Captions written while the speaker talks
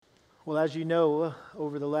Well, as you know,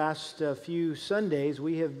 over the last few Sundays,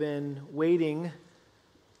 we have been wading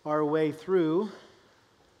our way through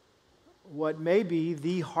what may be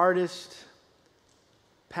the hardest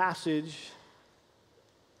passage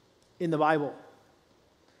in the Bible.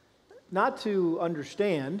 Not to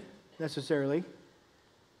understand, necessarily,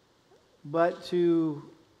 but to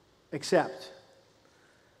accept.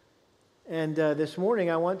 And this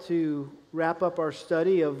morning, I want to wrap up our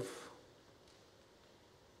study of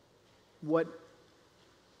what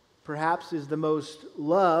perhaps is the most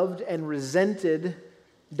loved and resented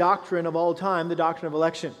doctrine of all time, the doctrine of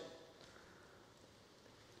election.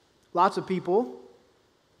 Lots of people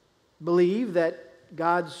believe that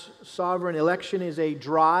God's sovereign election is a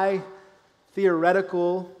dry,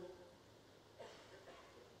 theoretical,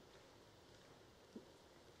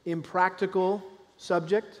 impractical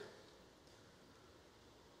subject.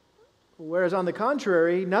 Whereas on the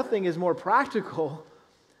contrary, nothing is more practical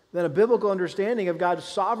than a biblical understanding of God's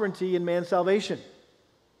sovereignty in man's salvation.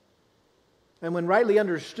 And when rightly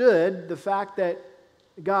understood, the fact that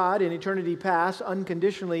God in eternity past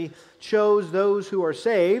unconditionally chose those who are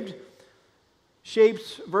saved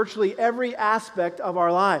shapes virtually every aspect of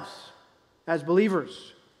our lives as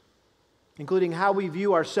believers, including how we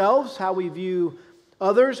view ourselves, how we view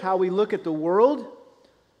others, how we look at the world,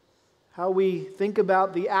 how we think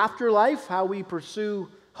about the afterlife, how we pursue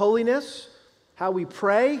holiness, how we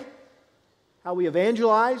pray, how we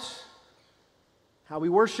evangelize, how we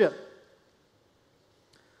worship.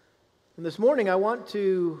 And this morning I want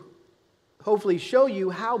to hopefully show you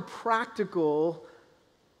how practical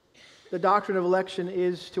the doctrine of election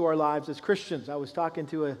is to our lives as Christians. I was talking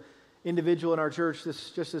to an individual in our church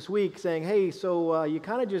just this week saying, hey, so you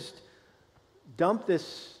kind of just dump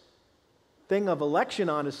this thing of election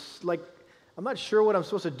on us. Like, I'm not sure what I'm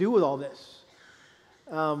supposed to do with all this.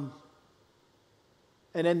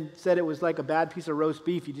 And then said it was like a bad piece of roast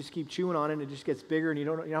beef. You just keep chewing on it and it just gets bigger and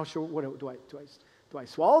you're not sure, what do I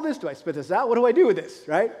swallow this? Do I spit this out? What do I do with this,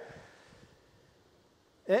 right?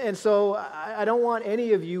 And so I don't want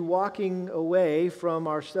any of you walking away from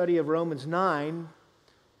our study of Romans 9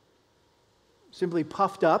 simply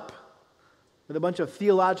puffed up with a bunch of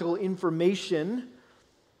theological information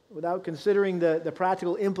without considering the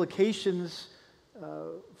practical implications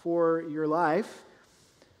for your life.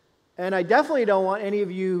 And I definitely don't want any of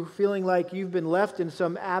you feeling like you've been left in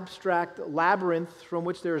some abstract labyrinth from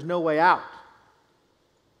which there is no way out.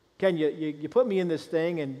 Ken, you put me in this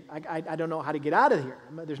thing and I don't know how to get out of here.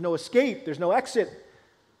 There's no escape. There's no exit.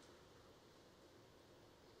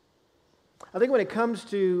 I think when it comes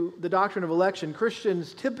to the doctrine of election,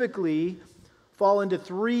 Christians typically fall into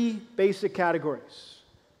three basic categories.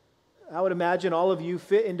 I would imagine all of you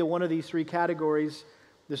fit into one of these three categories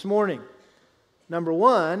this morning. Number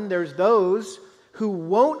one, there's those who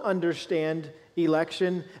won't understand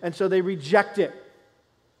election, and so they reject it.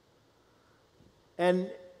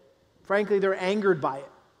 And frankly, they're angered by it.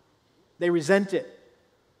 They resent it.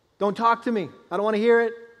 Don't talk to me. I don't want to hear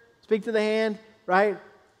it. Speak to the hand, right?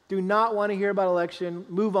 Do not want to hear about election.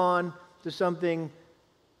 Move on to something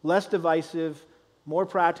less divisive, more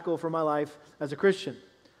practical for my life as a Christian.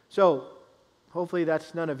 So, hopefully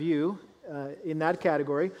that's none of you in that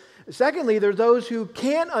category. Secondly, there's those who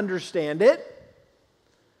can't understand it,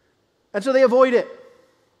 and so they avoid it.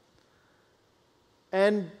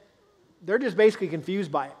 And they're just basically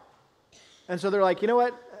confused by it. And so they're like, you know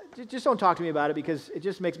what? Just don't talk to me about it because it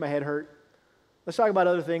just makes my head hurt. Let's talk about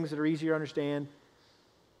other things that are easier to understand.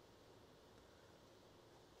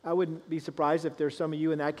 I wouldn't be surprised if there's some of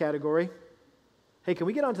you in that category. Hey, can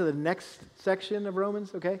we get on to the next section of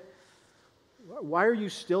Romans, okay? Why are you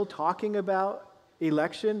still talking about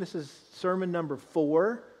election? This is sermon number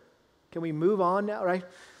 4. Can we move on now, right?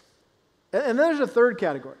 And then there's a third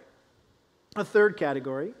category.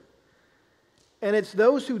 And it's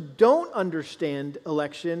those who don't understand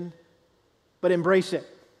election, but embrace it.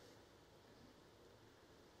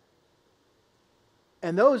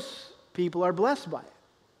 And those people are blessed by it.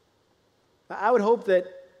 I would hope that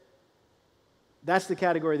that's the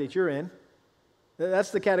category that you're in.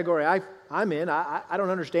 That's the category I'm in. I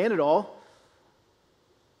don't understand it all.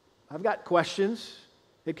 I've got questions.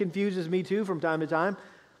 It confuses me too from time to time.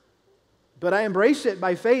 But I embrace it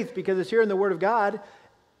by faith because it's here in the Word of God,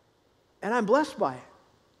 and I'm blessed by it.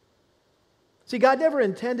 See, God never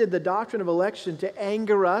intended the doctrine of election to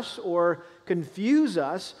anger us or confuse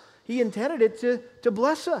us. He intended it to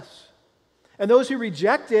bless us. And those who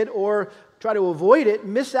reject it or try to avoid it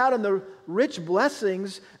miss out on the rich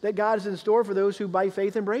blessings that God has in store for those who by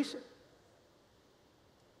faith embrace it.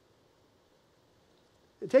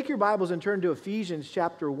 Take your Bibles and turn to Ephesians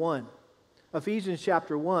chapter 1. Ephesians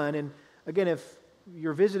chapter 1, and Again, if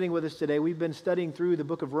you're visiting with us today, we've been studying through the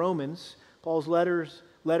book of Romans, Paul's letter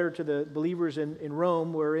to the believers in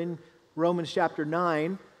Rome. We're in Romans chapter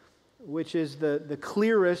 9, which is the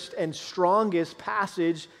clearest and strongest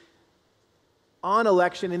passage on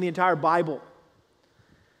election in the entire Bible.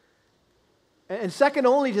 And second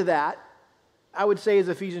only to that, I would say, is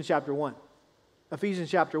Ephesians chapter 1.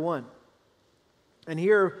 Ephesians chapter 1. And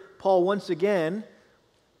here, Paul once again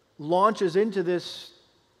launches into this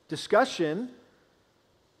discussion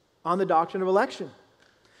on the doctrine of election.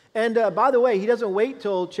 And by the way, he doesn't wait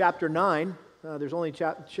till chapter 9. There's only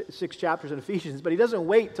 6 chapters in Ephesians, but he doesn't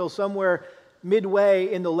wait till somewhere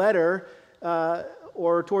midway in the letter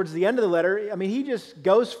or towards the end of the letter. I mean, he just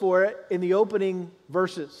goes for it in the opening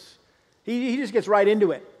verses. He just gets right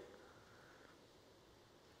into it.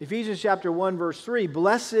 Ephesians chapter 1, verse 3,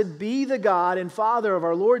 "Blessed be the God and Father of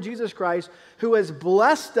our Lord Jesus Christ, who has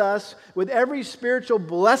blessed us with every spiritual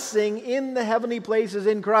blessing in the heavenly places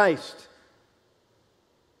in Christ."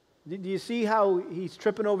 Do you see how he's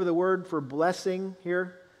tripping over the word for blessing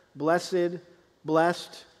here? Blessed,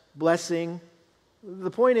 blessed, blessing. The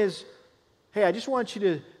point is, hey, I just want you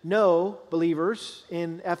to know, believers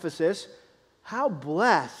in Ephesus, how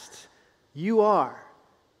blessed you are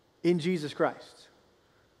in Jesus Christ.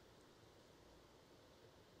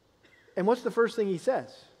 And what's the first thing he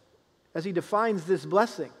says as he defines this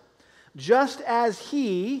blessing? Just as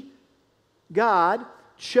he, God,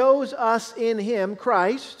 chose us in him,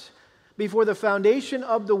 Christ, before the foundation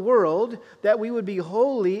of the world, that we would be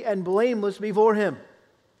holy and blameless before him.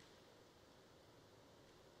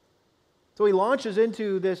 So he launches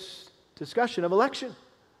into this discussion of election.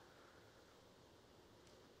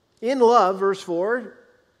 In love, verse 4,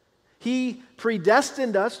 he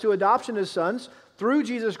predestined us to adoption as sons through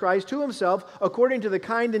Jesus Christ to himself, according to the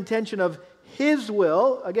kind intention of his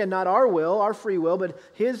will, again, not our will, our free will, but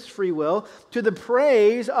his free will, to the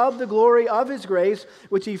praise of the glory of his grace,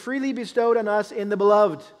 which he freely bestowed on us in the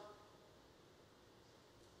beloved.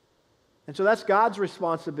 And so that's God's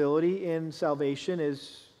responsibility in salvation,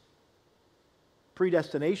 is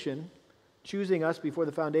predestination, choosing us before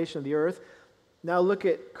the foundation of the earth. Now look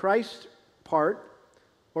at Christ's part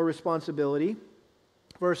or responsibility.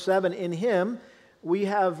 Verse 7, "In him we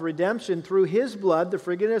have redemption through his blood, the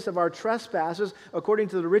forgiveness of our trespasses, according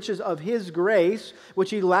to the riches of his grace,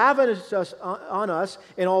 which he lavished on us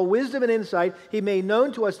in all wisdom and insight. He made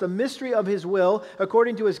known to us the mystery of his will,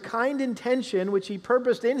 according to his kind intention, which he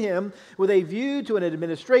purposed in him, with a view to an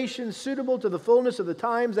administration suitable to the fullness of the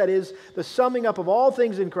times, that is, the summing up of all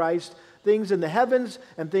things in Christ, things in the heavens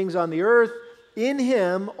and things on the earth. In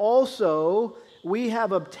him also we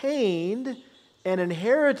have obtained an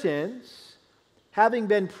inheritance, having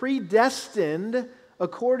been predestined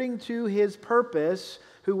according to his purpose,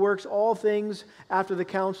 who works all things after the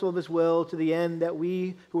counsel of his will, to the end that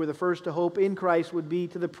we who were the first to hope in Christ would be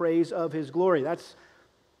to the praise of his glory." That's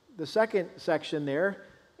the second section there,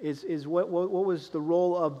 is what was the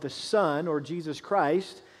role of the Son, or Jesus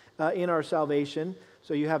Christ, in our salvation.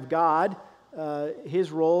 So you have God.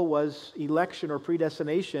 His role was election or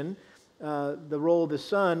predestination. The role of the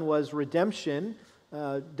Son was redemption,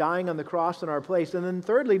 dying on the cross in our place. And then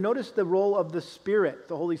thirdly, notice the role of the Spirit,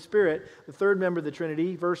 the Holy Spirit, the third member of the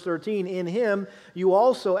Trinity. Verse 13, "In him you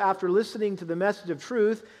also, after listening to the message of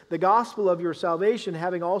truth, the gospel of your salvation,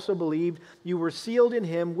 having also believed, you were sealed in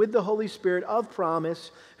him with the Holy Spirit of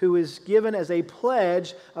promise, who is given as a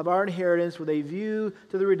pledge of our inheritance, with a view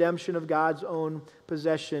to the redemption of God's own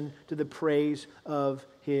possession, to the praise of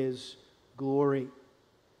his glory."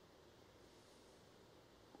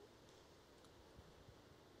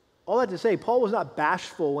 All that to say, Paul was not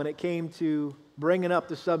bashful when it came to bringing up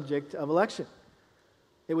the subject of election.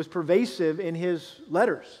 It was pervasive in his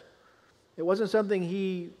letters. It wasn't something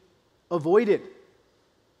he avoided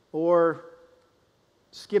or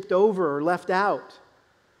skipped over or left out.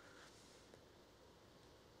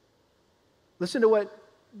 Listen to what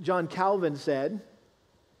John Calvin said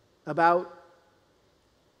about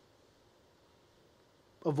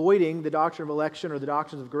avoiding the doctrine of election or the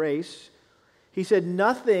doctrines of grace. He said,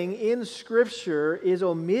 "Nothing in Scripture is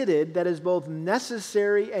omitted that is both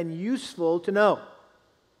necessary and useful to know."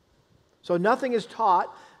 So nothing is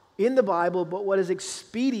taught in the Bible but what is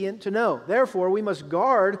expedient to know. Therefore, we must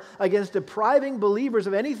guard against depriving believers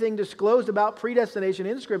of anything disclosed about predestination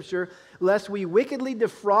in Scripture, lest we wickedly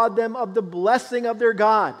defraud them of the blessing of their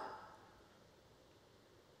God.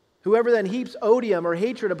 Whoever then heaps odium or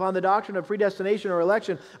hatred upon the doctrine of predestination or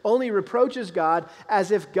election only reproaches God,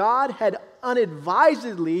 as if God had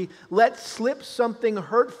unadvisedly let slip something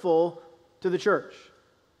hurtful to the church.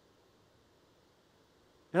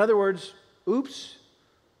 In other words, oops,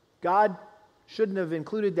 God shouldn't have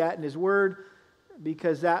included that in His Word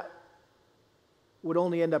because that would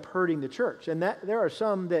only end up hurting the church. And that there are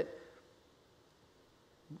some that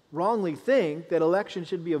wrongly think that election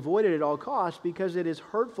should be avoided at all costs because it is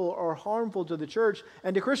hurtful or harmful to the church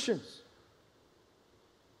and to Christians.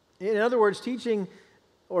 In other words, teaching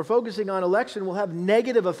or focusing on election will have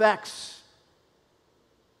negative effects.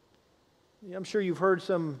 I'm sure you've heard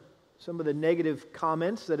some of the negative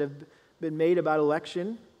comments that have been made about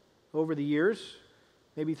election over the years,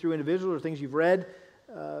 maybe through individuals or things you've read.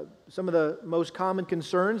 Some of the most common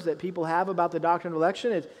concerns that people have about the doctrine of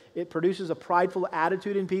election is it produces a prideful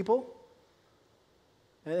attitude in people.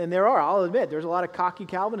 And there are, I'll admit, there's a lot of cocky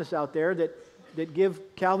Calvinists out there that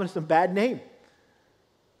give Calvinists a bad name.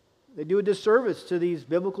 They do a disservice to these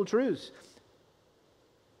biblical truths.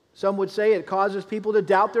 Some would say it causes people to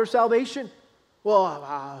doubt their salvation.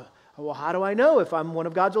 Well, how do I know if I'm one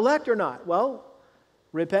of God's elect or not? Well,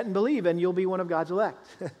 repent and believe and you'll be one of God's elect.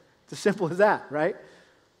 It's as simple as that, right?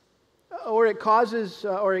 Or it causes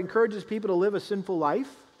or encourages people to live a sinful life.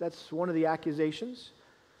 That's one of the accusations.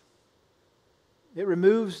 It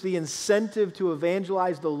removes the incentive to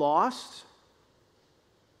evangelize the lost.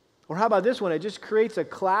 Or how about this one? It just creates a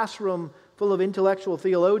classroom full of intellectual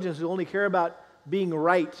theologians who only care about being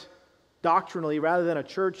right doctrinally rather than a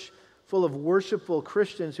church full of worshipful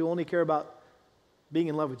Christians who only care about being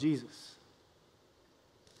in love with Jesus.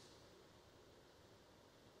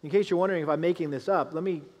 In case you're wondering if I'm making this up, let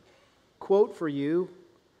me quote for you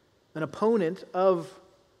an opponent of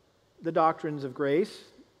the doctrines of grace.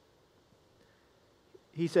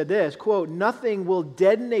 He said this, quote, "Nothing will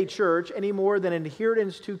deaden a church any more than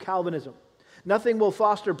adherence to Calvinism. Nothing will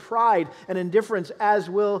foster pride and indifference as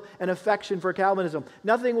will an affection for Calvinism.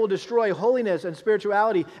 Nothing will destroy holiness and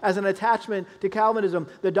spirituality as an attachment to Calvinism.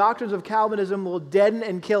 The doctrines of Calvinism will deaden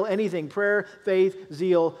and kill anything: prayer, faith,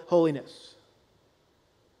 zeal, holiness."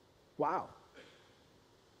 Wow.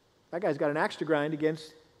 That guy's got an axe to grind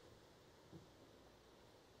against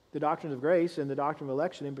the doctrines of grace and the doctrine of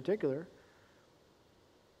election in particular.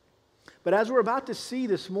 But as we're about to see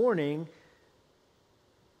this morning,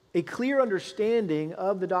 a clear understanding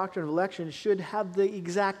of the doctrine of election should have the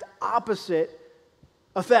exact opposite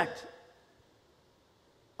effect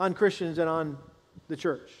on Christians and on the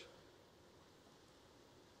church.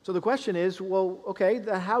 So the question is, well, okay,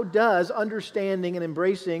 how does understanding and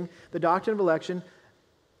embracing the doctrine of election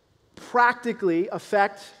practically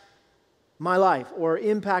affect my life or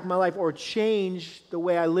impact my life or change the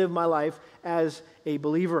way I live my life as a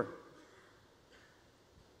believer?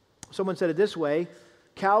 Someone said it this way: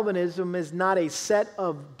 Calvinism is not a set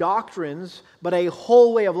of doctrines, but a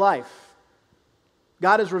whole way of life.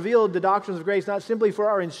 God has revealed the doctrines of grace not simply for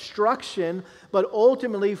our instruction, but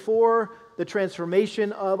ultimately for the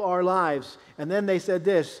transformation of our lives. And then they said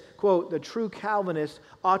this, quote, "The true Calvinist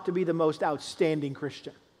ought to be the most outstanding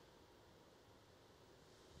Christian."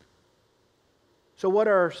 So what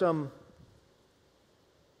are some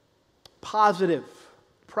positive,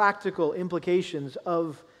 practical implications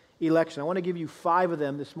of election? I want to give you 5 of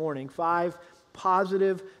them this morning. 5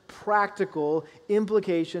 positive, practical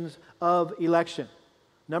implications of election.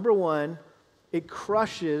 Number 1, it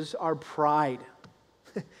crushes our pride.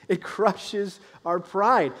 It crushes our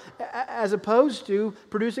pride, as opposed to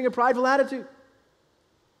producing a prideful attitude.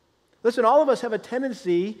 Listen, all of us have a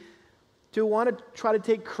tendency to want to try to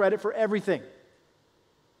take credit for everything.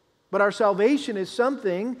 But our salvation is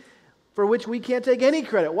something for which we can't take any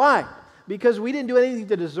credit. Why? Because we didn't do anything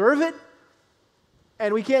to deserve it,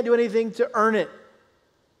 and we can't do anything to earn it.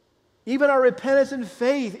 Even our repentance and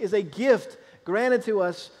faith is a gift granted to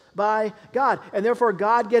us by God, and therefore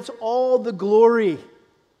God gets all the glory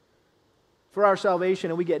for our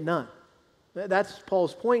salvation, and we get none. That's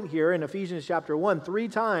Paul's point here in Ephesians chapter 1. 3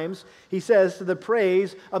 times he says, to the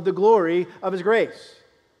praise of the glory of His grace.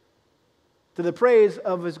 To the praise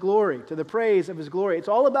of His glory. To the praise of His glory. It's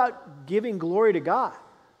all about giving glory to God.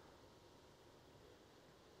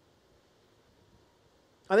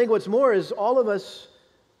 I think what's more is all of us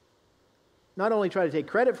not only try to take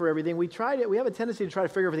credit for everything, we have a tendency to try to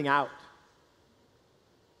figure everything out.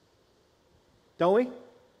 Don't we?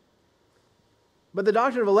 But the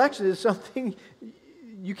doctrine of election is something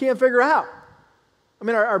you can't figure out. I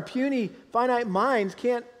mean, our puny, finite minds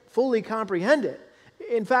can't fully comprehend it.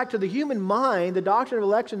 In fact, to the human mind, the doctrine of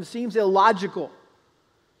election seems illogical,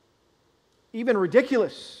 even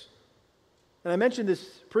ridiculous. And I mentioned this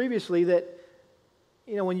previously that,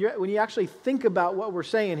 when you actually think about what we're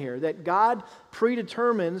saying here, that God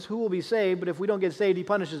predetermines who will be saved, but if we don't get saved, He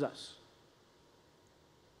punishes us.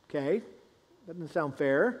 Okay, doesn't sound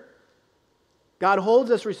fair. God holds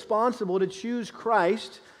us responsible to choose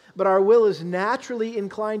Christ, but our will is naturally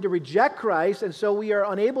inclined to reject Christ, and so we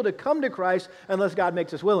are unable to come to Christ unless God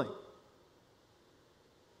makes us willing.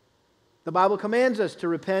 The Bible commands us to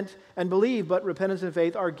repent and believe, but repentance and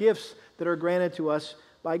faith are gifts that are granted to us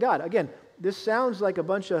by God. Again, this sounds like a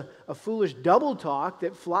bunch of foolish double talk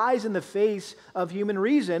that flies in the face of human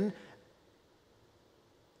reason.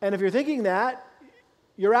 And if you're thinking that,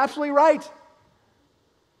 you're absolutely right.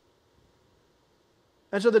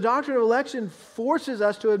 And so the doctrine of election forces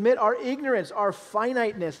us to admit our ignorance, our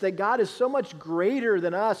finiteness, that God is so much greater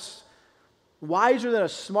than us, wiser than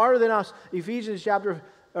us, smarter than us.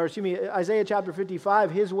 Isaiah chapter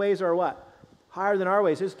 55, His ways are what? Higher than our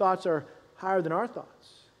ways. His thoughts are higher than our thoughts.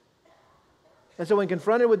 And so when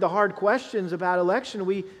confronted with the hard questions about election,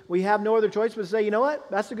 we have no other choice but to say, you know what?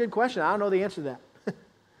 That's a good question. I don't know the answer to that.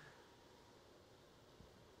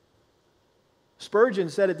 Spurgeon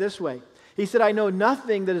said it this way. He said, I know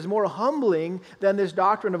nothing that is more humbling than this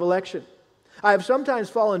doctrine of election. I have sometimes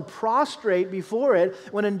fallen prostrate before it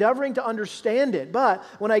when endeavoring to understand it. But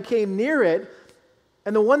when I came near it,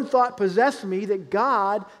 and the one thought possessed me that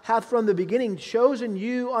God hath from the beginning chosen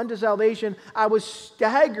you unto salvation, I was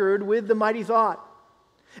staggered with the mighty thought.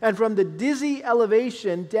 And from the dizzy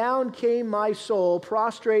elevation down came my soul,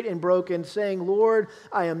 prostrate and broken, saying, Lord,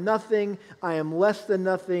 I am nothing, I am less than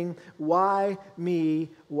nothing. Why me?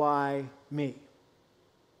 Why me?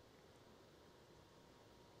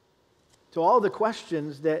 So all the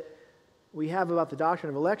questions that we have about the doctrine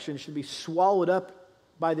of election should be swallowed up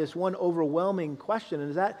by this one overwhelming question,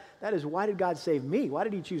 and that is, why did God save me? Why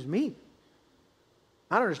did He choose me?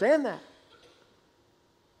 I don't understand that.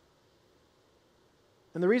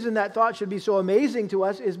 And the reason that thought should be so amazing to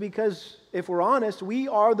us is because, if we're honest, we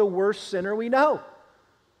are the worst sinner we know.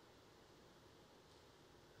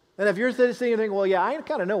 And if you're sitting there thinking, well, yeah, I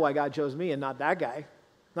kind of know why God chose me and not that guy,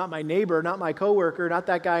 not my neighbor, not my coworker, not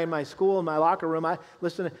that guy in my school, in my locker room.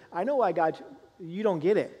 I know why God, you don't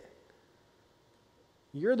get it.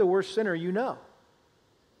 You're the worst sinner you know.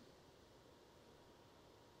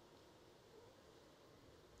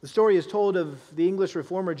 The story is told of the English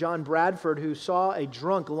reformer John Bradford, who saw a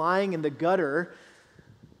drunk lying in the gutter,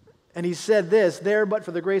 and he said this, there but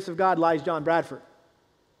for the grace of God lies John Bradford.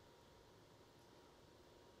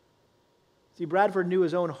 See, Bradford knew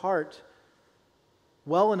his own heart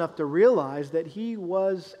well enough to realize that he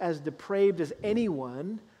was as depraved as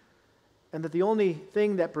anyone, and that the only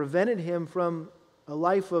thing that prevented him from a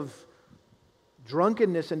life of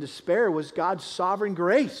drunkenness and despair was God's sovereign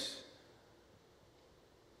grace.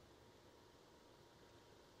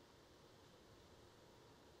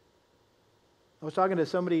 I was talking to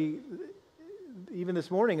somebody even this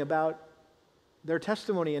morning about their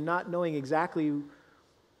testimony and not knowing exactly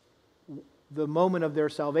the moment of their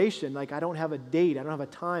salvation. Like, I don't have a date, I don't have a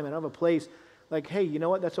time, I don't have a place. Like, hey, you know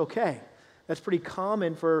what? That's okay. That's pretty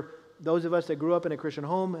common for those of us that grew up in a Christian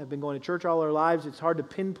home, have been going to church all our lives. It's hard to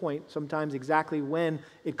pinpoint sometimes exactly when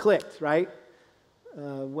it clicked, right?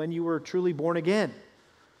 When you were truly born again.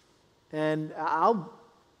 And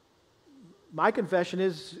my confession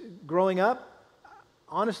is, growing up,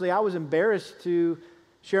 honestly, I was embarrassed to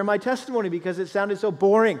share my testimony because it sounded so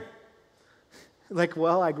boring. Like,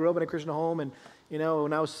 well, I grew up in a Christian home, and,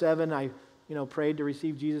 when I was 7, I, prayed to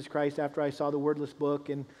receive Jesus Christ after I saw the Wordless book,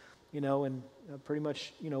 and, pretty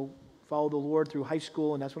much, followed the Lord through high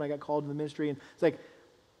school, and that's when I got called to the ministry. And it's like,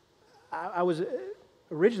 I was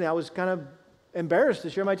kind of embarrassed to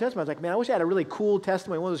share my testimony. I was like, man, I wish I had a really cool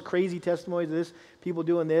testimony, one of those crazy testimonies of this, people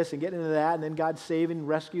doing this and getting into that, and then God saving,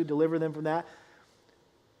 rescue, deliver them from that.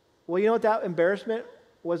 Well, you know what that embarrassment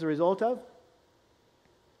was the result of?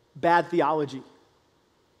 Bad theology.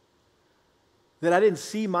 That I didn't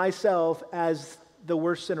see myself as the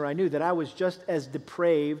worst sinner I knew, that I was just as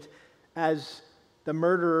depraved as the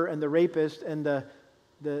murderer and the rapist and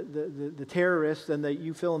the terrorist and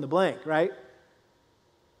you fill in the blank, right?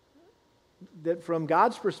 That from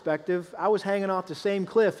God's perspective, I was hanging off the same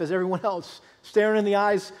cliff as everyone else, staring in the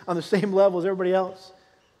eyes on the same level as everybody else.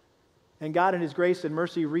 And God in His grace and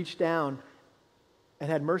mercy reached down and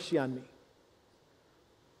had mercy on me.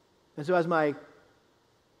 And so as my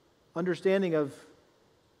understanding of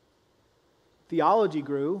theology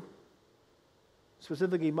grew,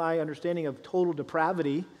 specifically my understanding of total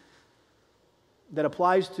depravity that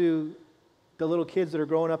applies to the little kids that are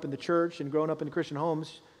growing up in the church and growing up in Christian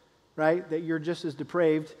homes, right? That you're just as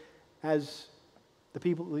depraved as the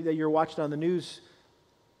people that you're watching on the news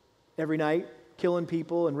every night, killing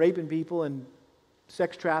people and raping people and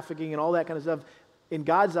sex trafficking and all that kind of stuff. In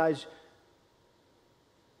God's eyes,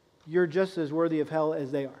 you're just as worthy of hell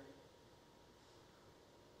as they are.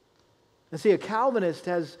 And see, a Calvinist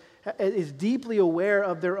has is deeply aware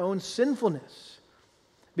of their own sinfulness.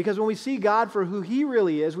 Because when we see God for who He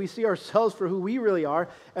really is, we see ourselves for who we really are,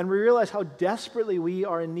 and we realize how desperately we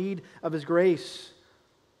are in need of His grace.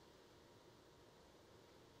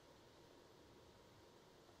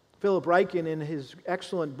 Philip Ryken, in his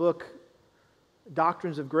excellent book,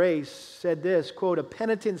 Doctrines of Grace, said this, quote, "A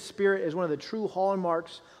penitent spirit is one of the true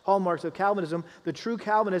hallmarks of Calvinism. The true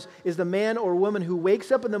Calvinist is the man or woman who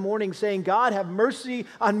wakes up in the morning saying, 'God, have mercy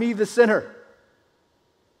on me, the sinner.'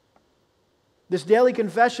 This daily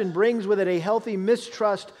confession brings with it a healthy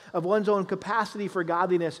mistrust of one's own capacity for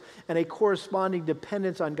godliness and a corresponding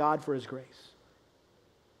dependence on God for His grace."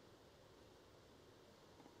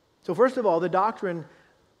 So first of all, the doctrine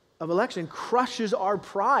of election crushes our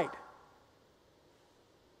pride.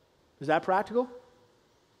 Is that practical?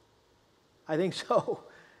 I think so.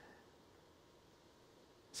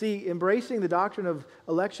 See, embracing the doctrine of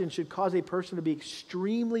election should cause a person to be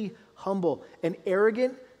extremely humble. An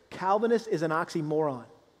arrogant Calvinist is an oxymoron.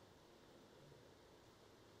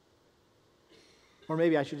 Or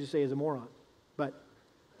maybe I should just say is a moron. But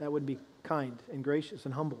that would be kind and gracious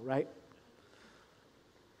and humble, right?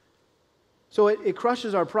 So it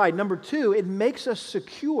crushes our pride. Number two, it makes us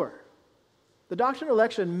secure. The doctrine of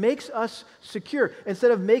election makes us secure.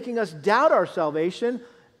 Instead of making us doubt our salvation,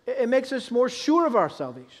 it makes us more sure of our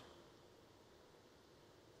salvation.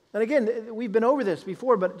 And again, we've been over this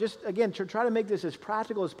before, but just again, to try to make this as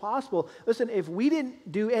practical as possible. Listen, if we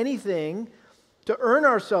didn't do anything to earn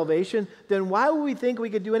our salvation, then why would we think we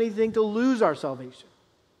could do anything to lose our salvation?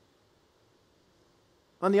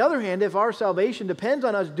 On the other hand, if our salvation depends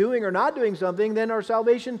on us doing or not doing something, then our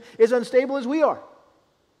salvation is unstable as we are.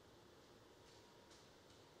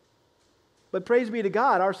 But praise be to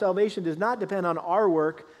God, our salvation does not depend on our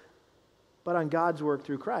work, but on God's work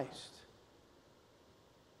through Christ.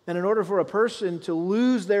 And in order for a person to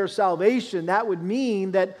lose their salvation, that would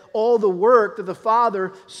mean that all the work that the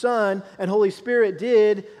Father, Son, and Holy Spirit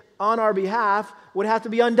did on our behalf would have to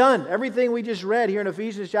be undone. Everything we just read here in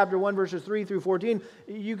Ephesians chapter 1, verses 3 through 14,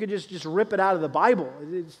 you could just rip it out of the Bible.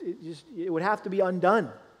 It would have to be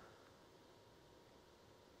undone.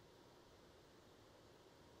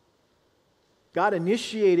 God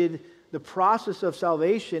initiated the process of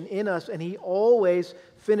salvation in us, and He always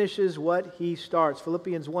finishes what He starts.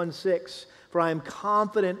 Philippians 1:6, "For I am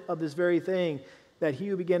confident of this very thing, that He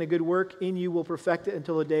who began a good work in you will perfect it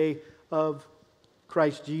until the day of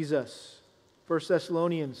Christ Jesus." 1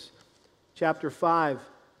 Thessalonians chapter 5,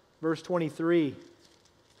 verse 23.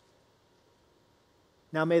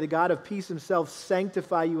 "Now may the God of peace Himself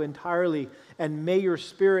sanctify you entirely, and may your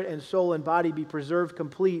spirit and soul and body be preserved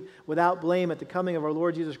complete, without blame at the coming of our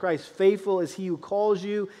Lord Jesus Christ. Faithful is He who calls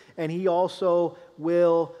you, and He also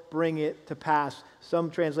will bring it to pass."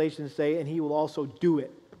 Some translations say, "and He will also do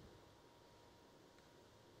it."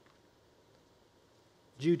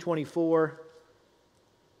 Jude 24.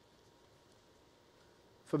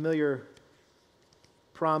 Familiar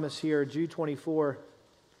promise here, Jude 24.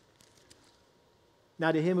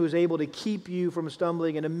 "Now to Him who is able to keep you from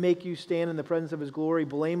stumbling and to make you stand in the presence of His glory,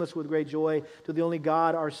 blameless with great joy, to the only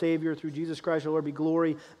God, our Savior, through Jesus Christ our Lord, be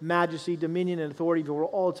glory, majesty, dominion, and authority for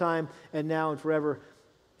all time and now and forever.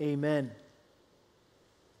 Amen."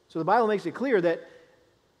 So the Bible makes it clear that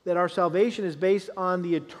our salvation is based on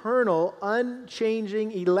the eternal,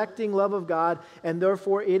 unchanging, electing love of God, and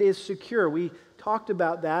therefore it is secure. We talked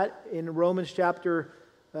about that in Romans chapter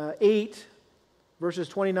 8, verses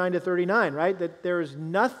 29 to 39, right? That there is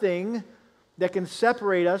nothing that can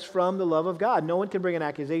separate us from the love of God. No one can bring an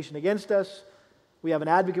accusation against us. We have an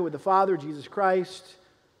advocate with the Father, Jesus Christ.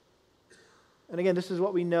 And again, this is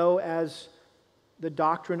what we know as the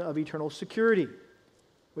doctrine of eternal security,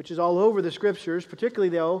 which is all over the Scriptures, particularly,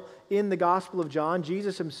 though, in the Gospel of John.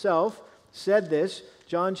 Jesus Himself said this,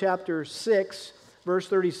 John chapter 6, verse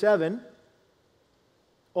 37,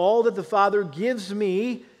 "All that the Father gives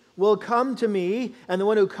me will come to me, and the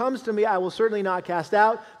one who comes to me I will certainly not cast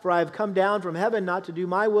out, for I have come down from heaven not to do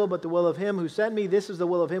my will, but the will of Him who sent me. This is the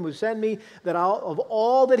will of Him who sent me, that of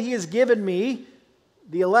all that He has given me,"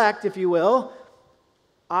 the elect, if you will,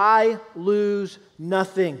 "I lose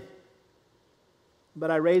nothing,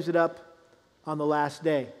 but I raise it up on the last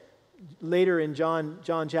day." Later in John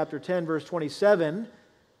chapter 10, verse 27,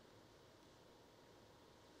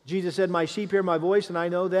 Jesus said, "My sheep hear my voice, and I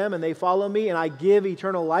know them, and they follow me, and I give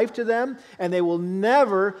eternal life to them, and they will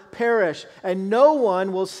never perish, and no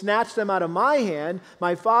one will snatch them out of my hand.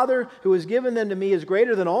 My Father who has given them to me is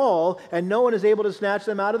greater than all, and no one is able to snatch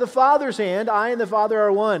them out of the Father's hand. I and the Father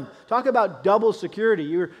are one." Talk about double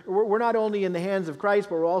security. We're not only in the hands of Christ,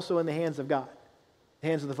 but we're also in the hands of God, the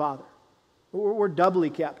hands of the Father. We're doubly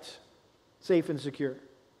kept safe and secure.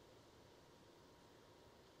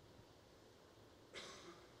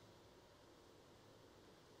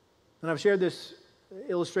 And I've shared this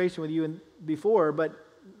illustration with you before, but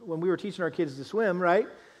when we were teaching our kids to swim, right?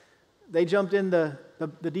 They jumped in the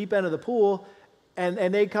deep end of the pool,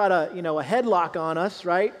 and they caught a headlock on us,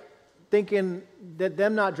 right? Thinking that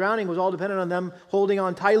them not drowning was all dependent on them holding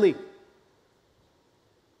on tightly.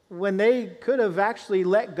 When they could have actually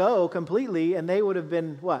let go completely, and they would have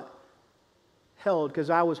been what? Held, because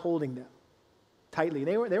I was holding them tightly.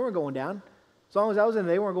 They weren't going down. As long as I was in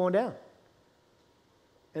there, they weren't going down.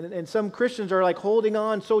 And some Christians are like holding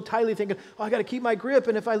on so tightly, thinking, oh, I got to keep my grip,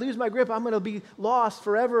 and if I lose my grip, I'm going to be lost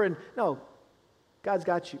forever. And no, God's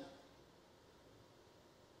got you.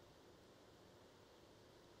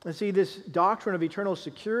 And see, this doctrine of eternal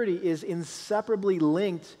security is inseparably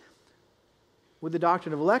linked with the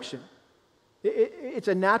doctrine of election. It's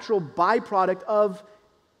a natural byproduct of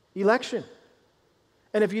election.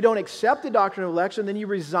 And if you don't accept the doctrine of election, then you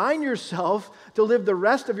resign yourself to live the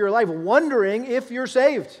rest of your life wondering if you're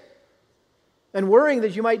saved and worrying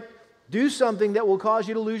that you might do something that will cause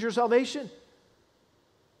you to lose your salvation.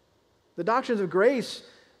 The doctrines of grace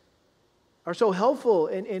are so helpful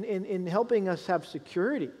in helping us have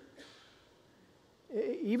security,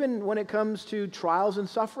 even when it comes to trials and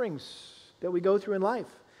sufferings that we go through in life.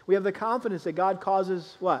 We have the confidence that God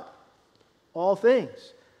causes what? All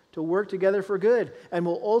things to work together for good, and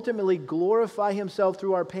will ultimately glorify Himself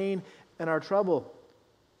through our pain and our trouble.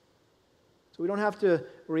 So we don't have to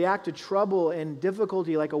react to trouble and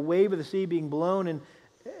difficulty like a wave of the sea being blown and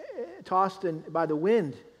tossed by the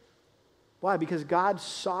wind. Why? Because God's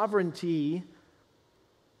sovereignty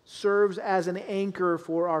serves as an anchor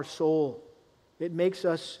for our soul. It makes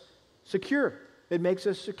us secure. It makes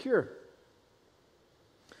us secure.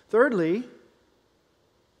 Thirdly,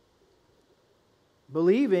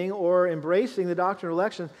 believing or embracing the doctrine of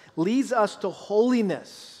election leads us to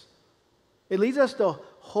holiness. It leads us to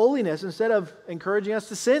holiness instead of encouraging us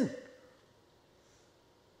to sin,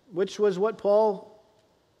 which was what Paul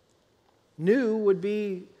knew would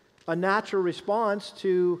be a natural response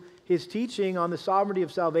to his teaching on the sovereignty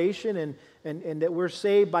of salvation and that we're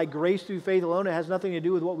saved by grace through faith alone. It has nothing to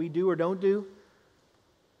do with what we do or don't do.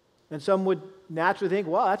 And some would naturally think,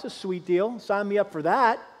 well, that's a sweet deal. Sign me up for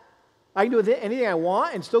that. I can do anything I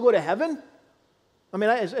want and still go to heaven? I mean,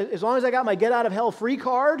 as long as I got my get out of hell free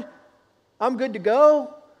card, I'm good to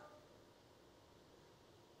go.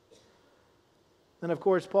 And of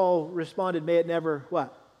course, Paul responded, may it never,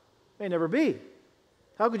 what? May it never be.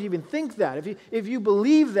 How could you even think that? If you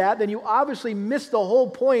believe that, then you obviously miss the whole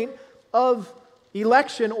point of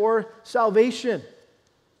election or salvation.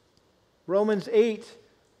 Romans 8,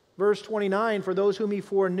 verse 29, for those whom He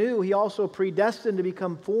foreknew, He also predestined to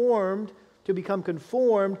become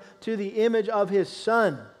conformed to the image of His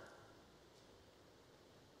Son.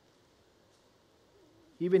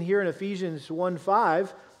 Even here in Ephesians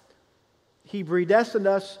 1:5, He predestined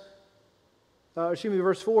us,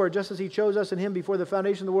 verse 4, just as He chose us in Him before the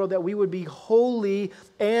foundation of the world, that we would be holy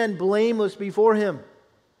and blameless before Him.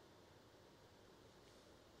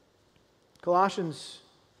 Colossians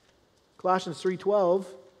 3:12,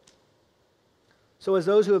 so as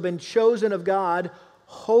those who have been chosen of God,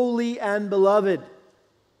 holy and beloved,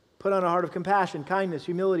 put on a heart of compassion, kindness,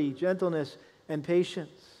 humility, gentleness, and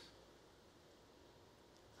patience.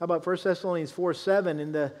 How about 1 Thessalonians 4:7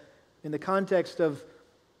 in the context of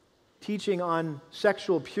teaching on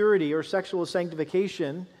sexual purity or sexual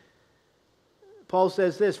sanctification? Paul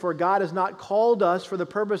says this, for God has not called us for the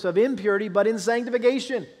purpose of impurity, but in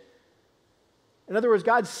sanctification. In other words,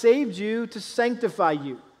 God saved you to sanctify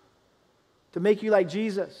you, to make you like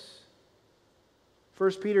Jesus.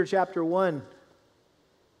 1 Peter chapter 1,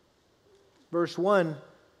 verse 1,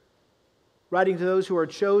 writing to those who are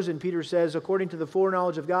chosen, Peter says, according to the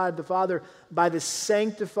foreknowledge of God the Father, by the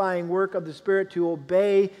sanctifying work of the Spirit, to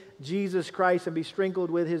obey Jesus Christ and be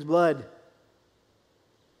sprinkled with His blood.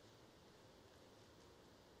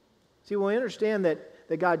 See, when we understand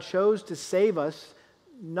that God chose to save us,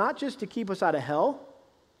 not just to keep us out of hell,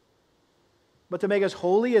 but to make us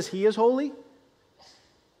holy as He is holy,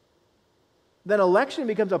 then election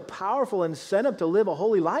becomes a powerful incentive to live a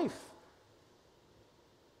holy life.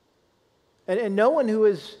 And no one who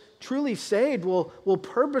is truly saved will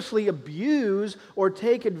purposely abuse or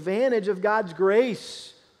take advantage of God's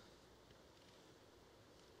grace.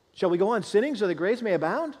 Shall we go on sinning so that grace may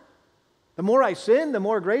abound? The more I sin, the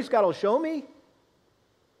more grace God will show me?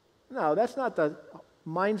 No, that's not the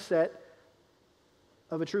mindset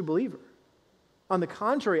of a true believer. On the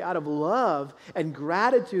contrary, out of love and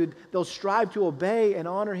gratitude, they'll strive to obey and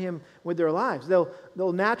honor Him with their lives. They'll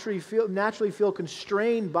naturally feel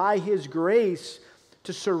constrained by His grace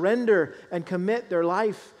to surrender and commit their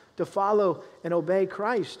life to follow and obey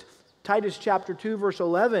Christ. Titus chapter 2, verse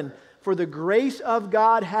 11, "For the grace of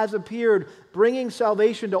God has appeared, bringing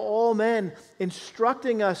salvation to all men,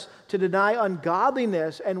 instructing us to deny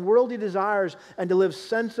ungodliness and worldly desires and to live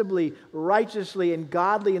sensibly, righteously, and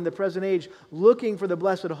godly in the present age, looking for the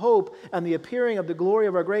blessed hope and the appearing of the glory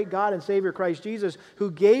of our great God and Savior Christ Jesus, who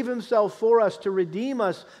gave Himself for us to redeem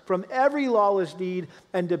us from every lawless deed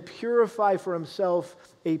and to purify for Himself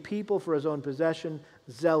a people for His own possession,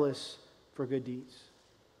 zealous for good deeds."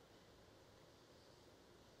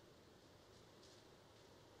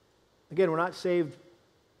 Again, we're not saved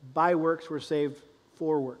by works, we're saved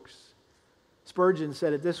for works. Spurgeon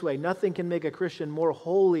said it this way: "Nothing can make a Christian more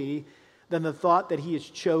holy than the thought that he is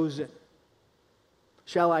chosen.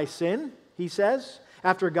 Shall I sin," he says,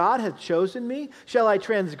 "after God hath chosen me? Shall I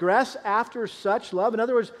transgress after such love?" In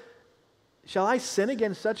other words, shall I sin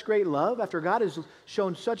against such great love? After God has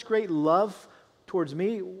shown such great love towards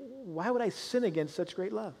me, why would I sin against such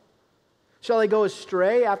great love? Shall I go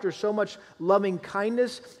astray after so much loving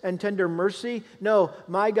kindness and tender mercy? No,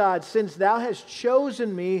 my God, since Thou hast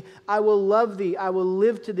chosen me, I will love Thee, I will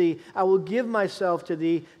live to Thee, I will give myself to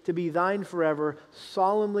Thee to be Thine forever,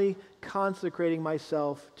 solemnly consecrating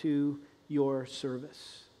myself to Your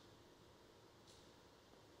service.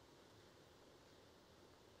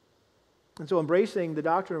 And so embracing the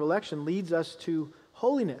doctrine of election leads us to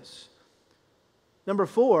holiness. Number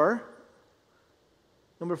four,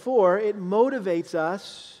 it motivates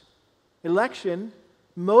us, election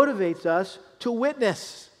motivates us to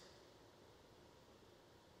witness.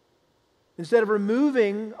 Instead of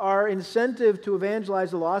removing our incentive to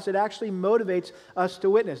evangelize the lost, it actually motivates us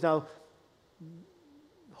to witness. Now,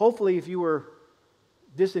 hopefully if you were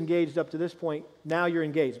disengaged up to this point, now you're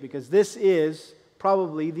engaged, because this is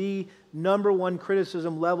probably the number one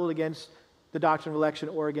criticism leveled against the doctrine of election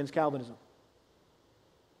or against Calvinism.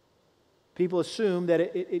 People assume that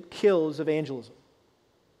it kills evangelism.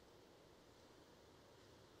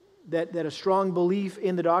 That a strong belief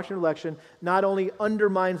in the doctrine of election not only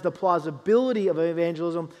undermines the plausibility of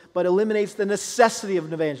evangelism, but eliminates the necessity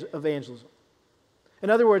of evangelism. In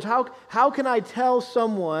other words, how can I tell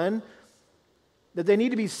someone that they need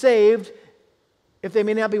to be saved if they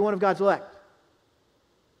may not be one of God's elect?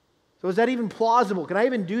 So is that even plausible? Can I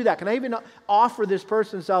even do that? Can I even offer this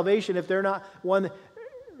person salvation if they're not one?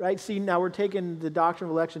 Right? See, now we're taking the doctrine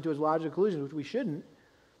of election to its logical conclusion, which we shouldn't.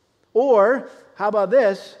 Or, how about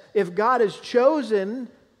this? If God has chosen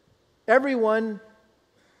everyone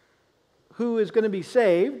who is going to be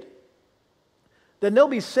saved, then they'll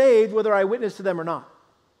be saved whether I witness to them or not.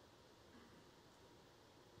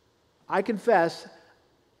 I confess,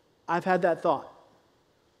 I've had that thought.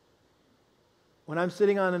 When I'm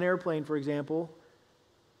sitting on an airplane, for example,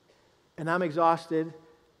 and I'm exhausted,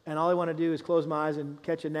 and all I want to do is close my eyes and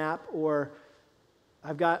catch a nap, or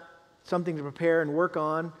I've got something to prepare and work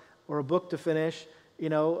on, or a book to finish,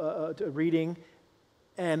 reading,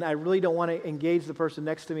 and I really don't want to engage the person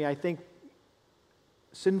next to me. I think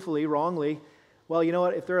sinfully, wrongly, well, you know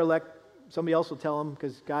what, if they're elect, somebody else will tell them,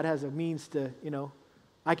 because God has a means to,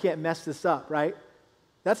 I can't mess this up, right?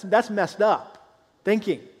 That's messed up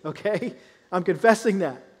thinking, okay? I'm confessing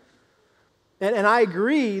that. And I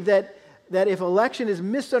agree that if election is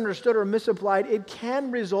misunderstood or misapplied, it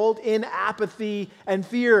can result in apathy and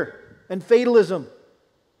fear and fatalism.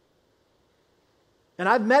 And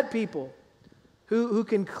I've met people who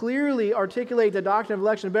can clearly articulate the doctrine of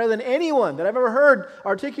election better than anyone that I've ever heard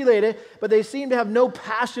articulate it, but they seem to have no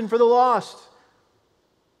passion for the lost.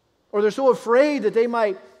 Or they're so afraid that they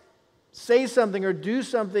might say something or do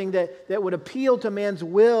something that would appeal to man's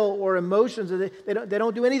will or emotions, that they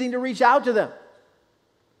don't do anything to reach out to them.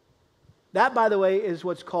 That, by the way, is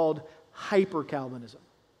what's called hyper-Calvinism,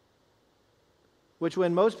 which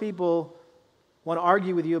when most people want to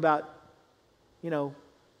argue with you about,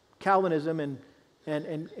 Calvinism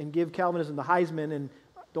and give Calvinism the Heisman and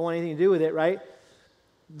don't want anything to do with it, right?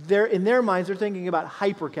 In their minds, they're thinking about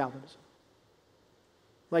hyper-Calvinism.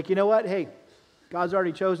 Like, you know what? Hey, God's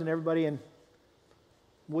already chosen everybody, and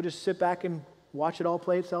we'll just sit back and watch it all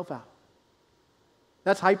play itself out.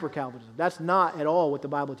 That's hyper-Calvinism. That's not at all what the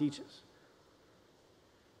Bible teaches.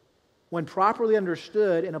 When properly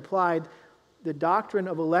understood and applied, the doctrine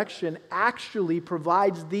of election actually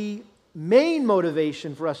provides the main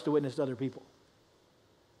motivation for us to witness to other people.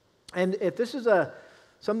 And if this is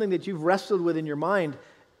something that you've wrestled with in your mind,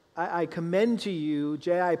 I commend to you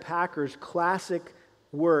J.I. Packer's classic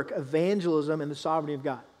work evangelism and the sovereignty of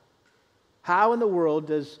God? How in the world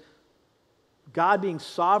does God being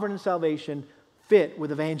sovereign in salvation fit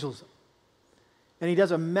with evangelism? And he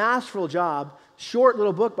does a masterful job. Short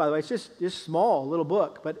little book, by the way. It's just small little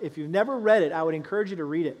book. But if you've never read it, I would encourage you to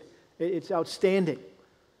read it. It's outstanding.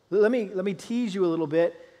 Let me tease you a little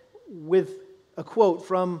bit with a quote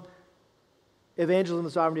from Evangelism and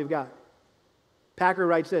the Sovereignty of God. Packer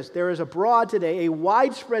writes this: "There is abroad today a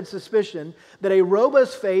widespread suspicion that a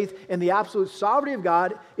robust faith in the absolute sovereignty of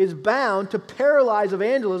God is bound to paralyze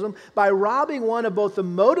evangelism by robbing one of both the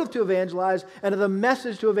motive to evangelize and of the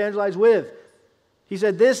message to evangelize with." He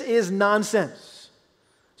said, "This is nonsense.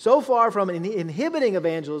 So far from inhibiting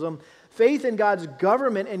evangelism, faith in God's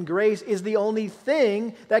government and grace is the only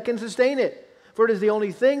thing that can sustain it. For it is the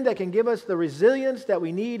only thing that can give us the resilience that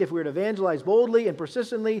we need if we're to evangelize boldly and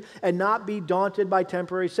persistently and not be daunted by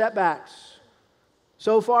temporary setbacks.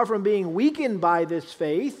 So far from being weakened by this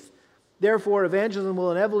faith, therefore evangelism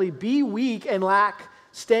will inevitably be weak and lack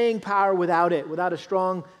staying power without it, without a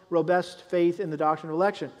strong, robust faith in the doctrine of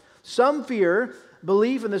election. Some fear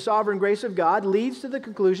belief in the sovereign grace of God leads to the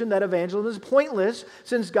conclusion that evangelism is pointless,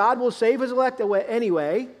 since God will save his elect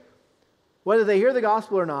anyway, whether they hear the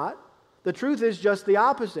gospel or not. The truth is just the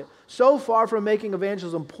opposite. So far from making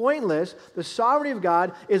evangelism pointless, the sovereignty of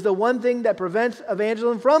God is the one thing that prevents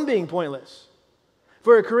evangelism from being pointless.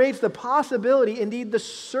 For it creates the possibility, indeed the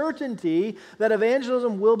certainty, that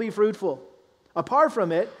evangelism will be fruitful. Apart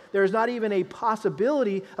from it, there is not even a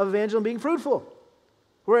possibility of evangelism being fruitful.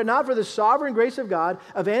 Were it not for the sovereign grace of God,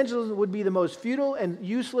 evangelism would be the most futile and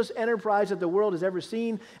useless enterprise that the world has ever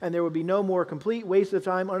seen, and there would be no more complete waste of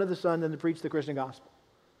time under the sun than to preach the Christian gospel.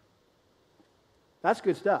 That's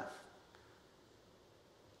good stuff.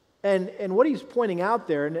 And what he's pointing out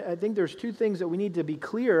there, and I think there's two things that we need to be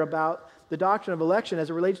clear about the doctrine of election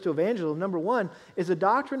as it relates to evangelism. Number one is the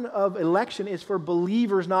doctrine of election is for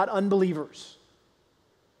believers, not unbelievers.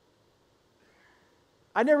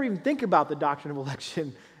 I never even think about the doctrine of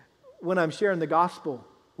election when I'm sharing the gospel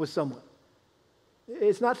with someone.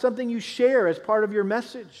 It's not something you share as part of your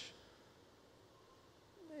message.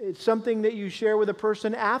 It's something that you share with a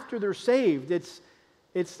person after they're saved. It's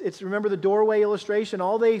remember the doorway illustration.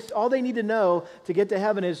 All they need to know to get to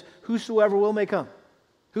heaven is whosoever will may come.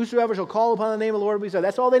 Whosoever shall call upon the name of the Lord will be saved.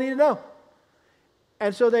 That's all they need to know.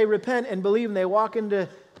 And so they repent and believe, and they walk into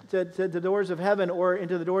the doors of heaven or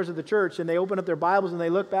into the doors of the church, and they open up their Bibles and they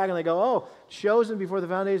look back and they go, "Oh, chosen before the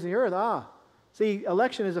foundation of the earth." See,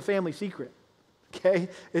 election is a family secret. Okay,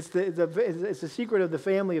 it's the secret of the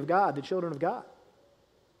family of God, the children of God.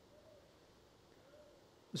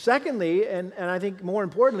 Secondly, and I think more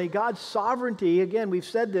importantly, God's sovereignty, again, we've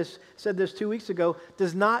said this 2 weeks ago,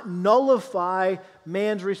 does not nullify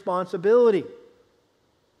man's responsibility.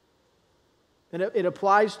 And it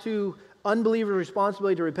applies to unbelievers'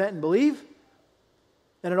 responsibility to repent and believe,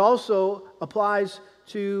 and it also applies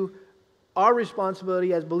to our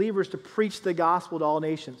responsibility as believers to preach the gospel to all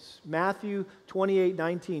nations. Matthew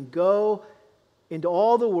 28:19, go into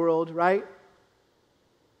all the world, right,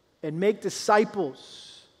 and make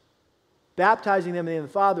disciples, baptizing them in the name of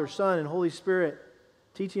the Father, Son, and Holy Spirit,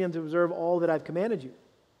 teaching them to observe all that I've commanded you.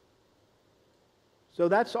 So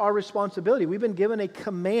that's our responsibility. We've been given a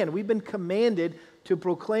command. We've been commanded to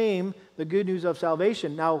proclaim the good news of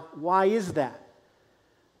salvation. Now, why is that?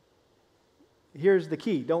 Here's the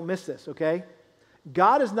key. Don't miss this, okay?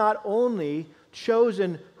 God has not only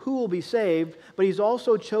chosen who will be saved, but He's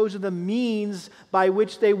also chosen the means by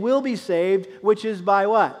which they will be saved, which is by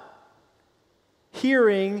what?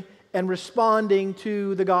 Hearing and responding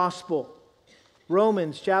to the gospel.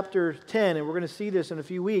 Romans chapter 10, and we're going to see this in a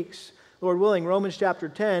few weeks, Lord willing. Romans chapter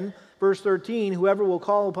 10, verse 13, whoever will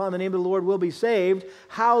call upon the name of the Lord will be saved.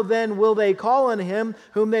 How then will they call on Him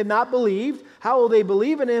whom they've not believed? How will they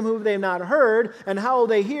believe in Him whom they've not heard? And how will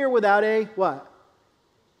they hear without a what?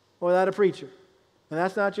 Without a preacher. And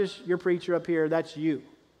that's not just your preacher up here, that's you.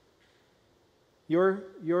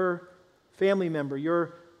 Your family member,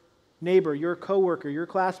 your neighbor, your coworker, your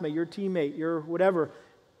classmate, your teammate, your whatever.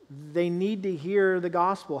 They need to hear the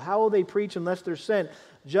gospel. How will they preach unless they're sent?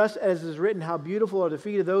 Just as is written, how beautiful are the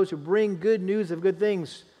feet of those who bring good news of good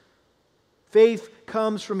things. Faith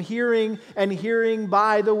comes from hearing, and hearing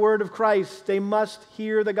by the word of Christ. They must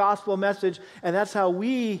hear the gospel message, and that's how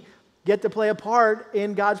we get to play a part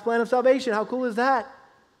in God's plan of salvation. How cool is that?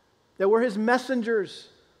 That we're His messengers.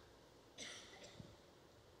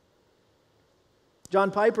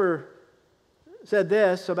 John Piper said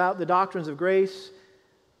this about the doctrines of grace.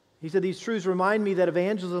 He said, these truths remind me that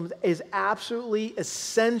evangelism is absolutely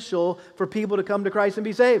essential for people to come to Christ and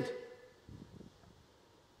be saved.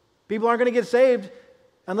 People aren't going to get saved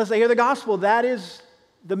unless they hear the gospel. That is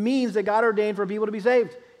the means that God ordained for people to be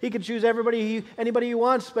saved. He could choose anybody he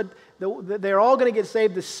wants, but they're all going to get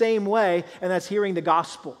saved the same way, and that's hearing the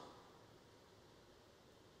gospel.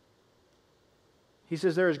 He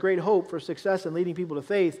says there is great hope for success in leading people to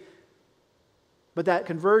faith, but that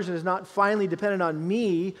conversion is not finally dependent on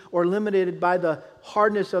me or limited by the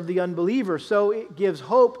hardness of the unbeliever. So it gives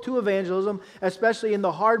hope to evangelism, especially in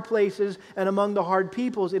the hard places and among the hard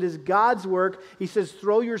peoples. It is God's work. He says,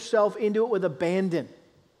 throw yourself into it with abandon.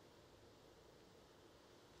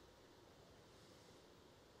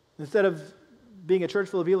 Instead of being a church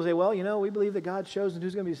full of people who say, well, we believe that God's chosen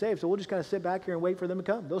who's going to be saved, so we'll just kind of sit back here and wait for them to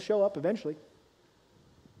come. They'll show up eventually.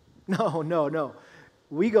 No.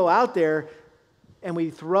 We go out there and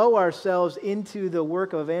we throw ourselves into the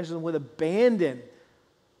work of evangelism with abandon.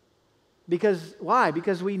 Because, why?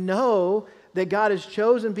 Because we know that God has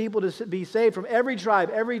chosen people to be saved from every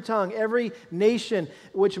tribe, every tongue, every nation,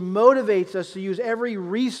 which motivates us to use every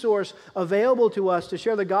resource available to us to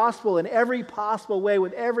share the gospel in every possible way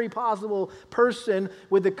with every possible person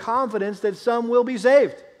with the confidence that some will be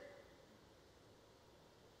saved.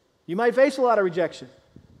 You might face a lot of rejection.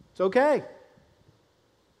 It's okay.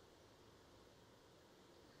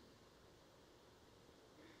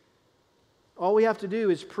 All we have to do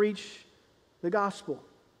is preach the gospel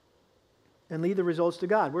and lead the results to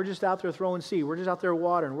God. We're just out there throwing seed. We're just out there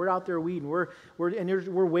watering. We're out there weeding. We're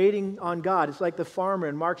waiting on God. It's like the farmer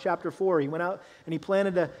in Mark chapter 4. He went out and he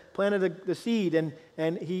planted the seed,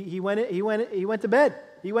 and he went to bed.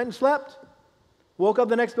 He went and slept. Woke up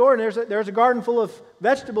the next door, and there's a garden full of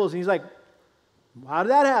vegetables, and he's like, how did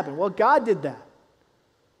that happen? Well, God did that.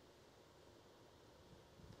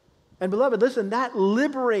 And beloved, listen, that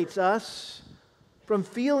liberates us from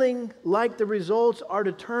feeling like the results are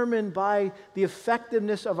determined by the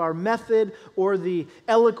effectiveness of our method or the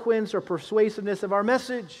eloquence or persuasiveness of our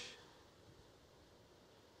message.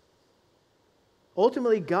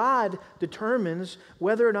 Ultimately, God determines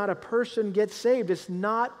whether or not a person gets saved. It's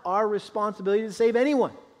not our responsibility to save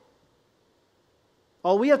anyone.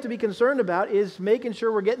 All we have to be concerned about is making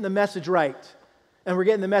sure we're getting the message right and we're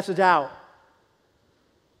getting the message out.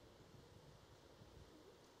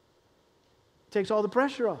 Takes all the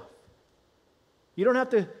pressure off. You don't have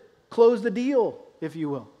to close the deal, if you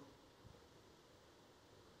will.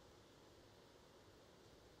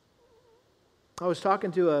 I was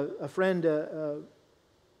talking to a friend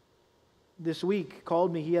this week,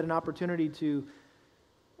 called me. He had an opportunity to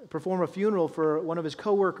perform a funeral for one of his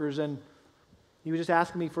coworkers, and he was just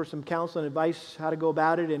asking me for some counsel and advice, how to go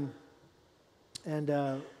about it, and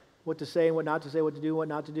what to say and what not to say, what to do, what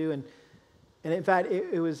not to do. And in fact,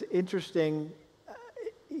 it was interesting.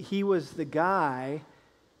 He was this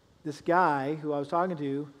guy who I was talking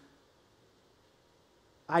to,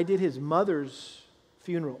 I did his mother's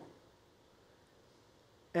funeral.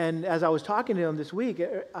 And as I was talking to him this week,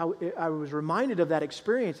 I was reminded of that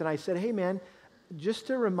experience, and I said, hey man, just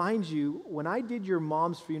to remind you, when I did your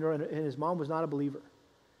mom's funeral, and his mom was not a believer,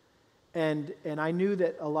 and I knew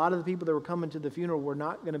that a lot of the people that were coming to the funeral were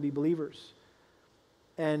not going to be believers.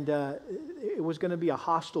 And it was going to be a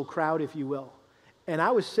hostile crowd, if you will. And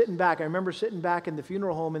I was sitting back. I remember sitting back in the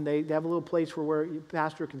funeral home, and they have a little place where your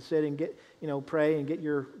pastor can sit and get, pray and get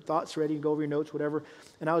your thoughts ready and go over your notes, whatever.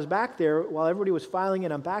 And I was back there while everybody was filing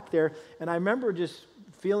in. I'm back there, and I remember just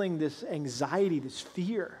feeling this anxiety, this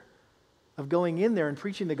fear of going in there and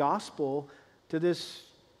preaching the gospel to this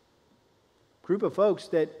group of folks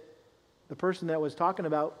that the person that was talking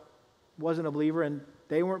about wasn't a believer, and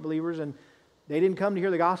they weren't believers, and they didn't come to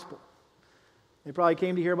hear the gospel. They probably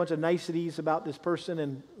came to hear a bunch of niceties about this person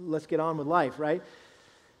and let's get on with life, right?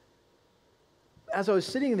 As I was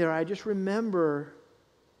sitting there, I just remember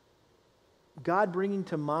God bringing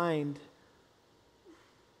to my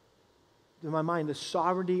mind the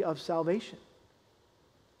sovereignty of salvation.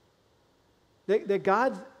 That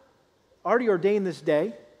God already ordained this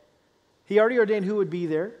day. He already ordained who would be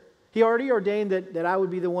there. He already ordained that I would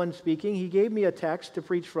be the one speaking. He gave me a text to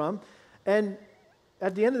preach from. And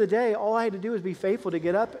at the end of the day, all I had to do was be faithful to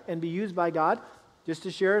get up and be used by God just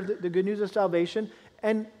to share the good news of salvation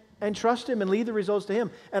and trust Him and lead the results to Him.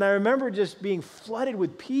 And I remember just being flooded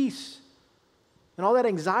with peace. And all that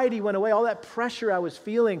anxiety went away. All that pressure I was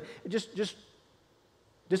feeling, it just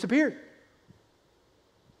disappeared.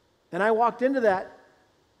 And I walked into that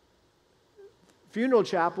funeral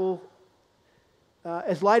chapel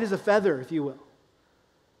as light as a feather, if you will.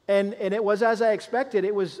 And it was as I expected.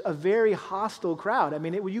 It was a very hostile crowd. I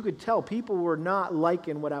mean, you could tell people were not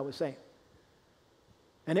liking what I was saying.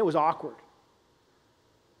 And it was awkward.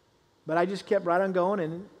 But I just kept right on going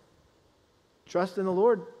and trust in the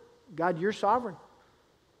Lord. God, you're sovereign.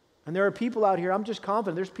 And there are people out here, I'm just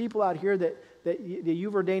confident, there's people out here that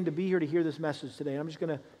you've ordained to be here to hear this message today. I'm just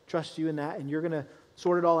going to trust you in that, and you're going to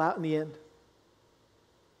sort it all out in the end.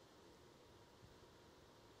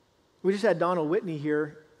 We just had Donald Whitney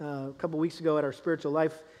here a couple weeks ago at our Spiritual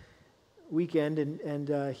Life weekend,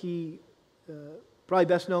 and he probably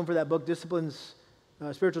best known for that book,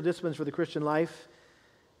 Spiritual Disciplines for the Christian Life.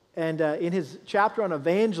 And in his chapter on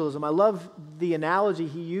evangelism, I love the analogy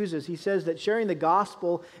he uses. He says that sharing the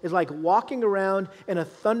gospel is like walking around in a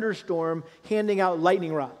thunderstorm handing out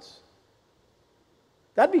lightning rods.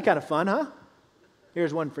 That'd be kind of fun, huh?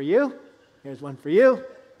 Here's one for you. Here's one for you.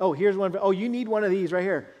 Oh, here's one for... Oh, you need one of these right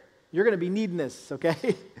here. You're going to be needing this,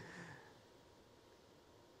 okay?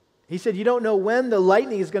 He said, you don't know when the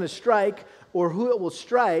lightning is going to strike or who it will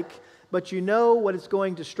strike, but you know what it's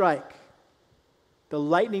going to strike. The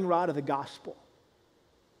lightning rod of the gospel.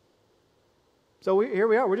 So here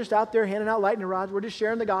we are. We're just out there handing out lightning rods. We're just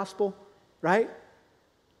sharing the gospel, right?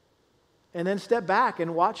 And then step back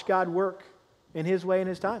and watch God work in His way and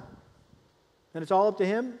His time. And it's all up to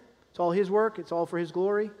Him. It's all His work. It's all for His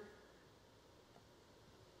glory.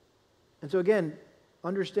 And so again,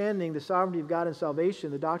 understanding the sovereignty of God and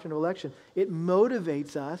salvation, the doctrine of election, it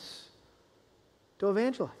motivates us to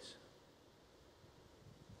evangelize.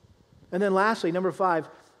 And then lastly, number 5,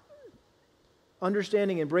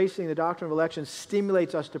 understanding, embracing the doctrine of election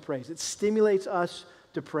stimulates us to praise. It stimulates us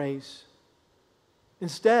to praise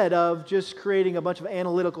instead of just creating a bunch of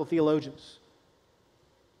analytical theologians.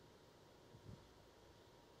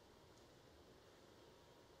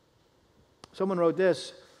 Someone wrote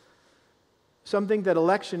this: some think that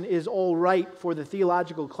election is all right for the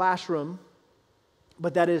theological classroom,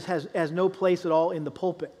 but that has no place at all in the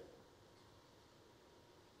pulpit.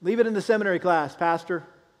 Leave it in the seminary class, Pastor.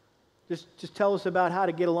 Just tell us about how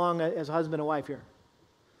to get along as a husband and wife here,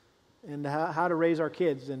 and how to raise our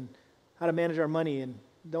kids, and how to manage our money, and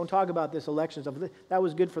don't talk about this election stuff. That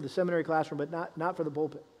was good for the seminary classroom, but not for the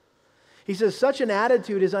pulpit. He says, such an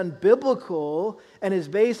attitude is unbiblical and is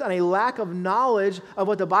based on a lack of knowledge of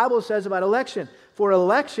what the Bible says about election. For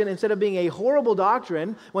election, instead of being a horrible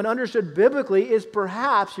doctrine, when understood biblically, is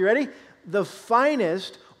perhaps, you ready? The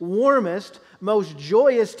finest, warmest, most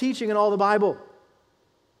joyous teaching in all the Bible.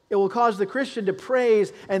 It will cause the Christian to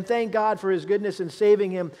praise and thank God for His goodness in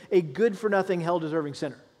saving him, a good-for-nothing, hell-deserving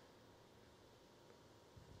sinner.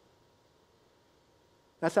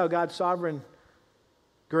 That's how God's sovereign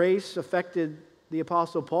grace affected the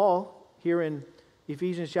Apostle Paul here in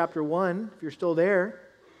Ephesians chapter 1, if you're still there.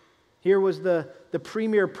 Here was the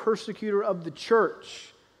premier persecutor of the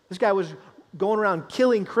church. This guy was going around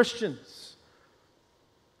killing Christians.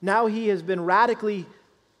 Now he has been radically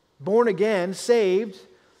born again, saved,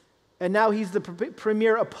 and now he's the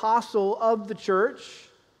premier apostle of the church.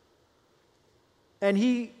 And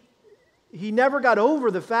he never got over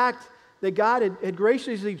the fact that God had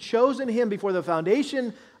graciously chosen him before the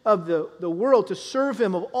foundation of the world to serve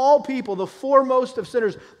Him of all people, the foremost of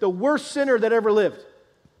sinners, the worst sinner that ever lived.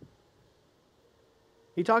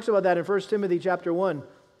 He talks about that in 1 Timothy chapter 1.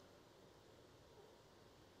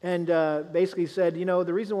 And basically said,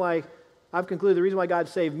 the reason why God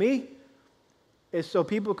saved me is so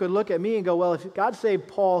people could look at me and go, well, if God saved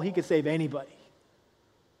Paul, He could save anybody.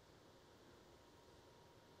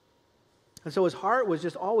 And so his heart was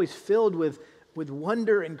just always filled with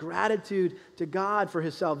wonder and gratitude to God for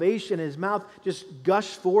His salvation. His mouth just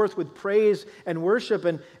gushed forth with praise and worship.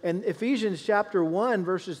 And Ephesians chapter 1,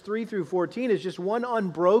 verses 3 through 14 is just one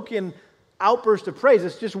unbroken outburst of praise.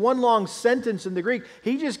 It's just one long sentence in the Greek.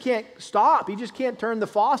 He just can't stop. He just can't turn the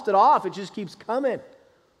faucet off. It just keeps coming.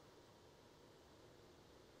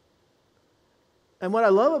 And what I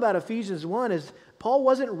love about Ephesians 1 is Paul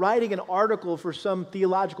wasn't writing an article for some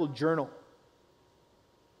theological journal.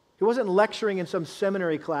 He wasn't lecturing in some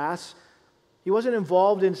seminary class. He wasn't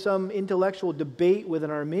involved in some intellectual debate with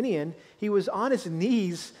an Arminian. He was on his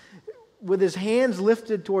knees with his hands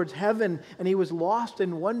lifted towards heaven, and he was lost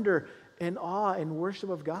in wonder and awe and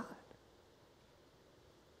worship of God.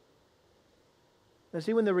 Now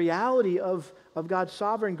see, when the reality of God's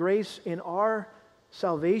sovereign grace in our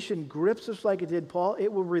salvation grips us like it did Paul,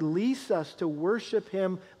 it will release us to worship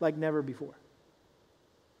Him like never before.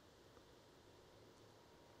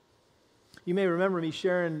 You may remember me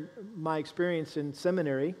sharing my experience in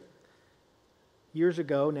seminary years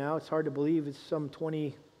ago now. It's hard to believe it's some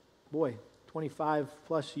 25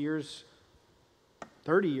 plus years,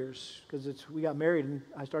 30 years, because we got married and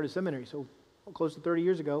I started seminary, so close to 30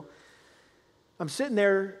 years ago. I'm sitting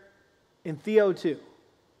there in Theology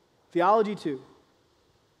 2,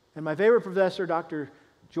 and my favorite professor, Dr.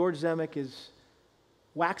 George Zemek, is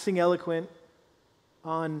waxing eloquent,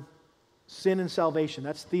 on sin and salvation.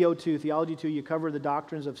 That's Theo 2. Theology 2, you cover the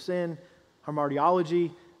doctrines of sin,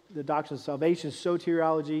 hamartiology, the doctrines of salvation,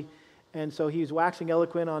 soteriology. And so he was waxing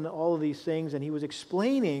eloquent on all of these things, and he was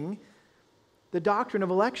explaining the doctrine of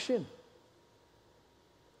election.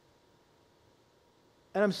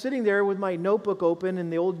 And I'm sitting there with my notebook open. In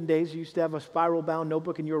the olden days, you used to have a spiral-bound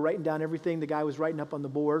notebook, and you were writing down everything the guy was writing up on the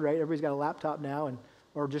board, right? Everybody's got a laptop now,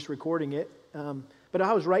 or just recording it. But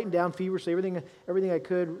I was writing down feverishly everything I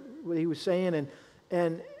could, what he was saying,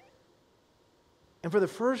 and for the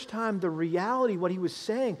first time, the reality, what he was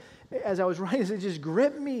saying, as I was writing, it just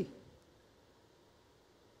gripped me.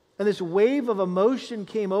 And this wave of emotion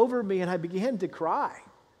came over me, and I began to cry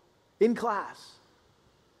in class.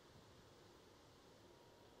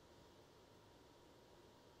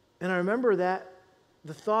 And I remember that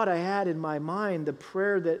the thought I had in my mind, the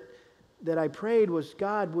prayer that I prayed was,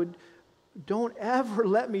 God, don't ever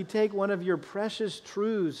let me take one of your precious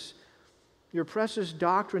truths, your precious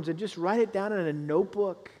doctrines, and just write it down in a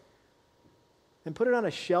notebook and put it on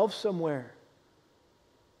a shelf somewhere.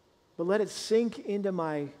 But let it sink into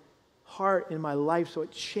my heart, in my life, so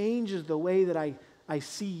it changes the way that I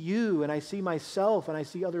see you, and I see myself, and I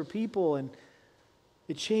see other people, and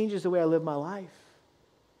it changes the way I live my life.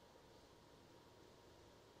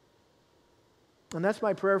 And that's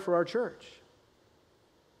my prayer for our church.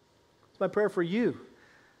 It's my prayer for you,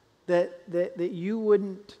 that you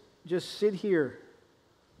wouldn't just sit here,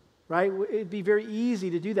 right? It'd be very easy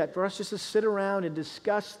to do that, for us just to sit around and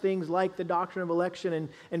discuss things like the doctrine of election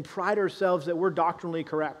and pride ourselves that we're doctrinally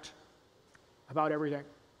correct about everything.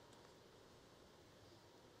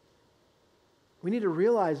 We need to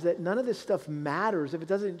realize that none of this stuff matters if it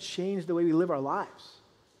doesn't change the way we live our lives.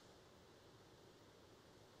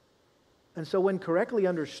 And so when correctly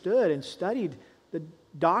understood and studied, the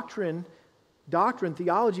doctrine,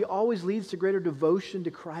 theology always leads to greater devotion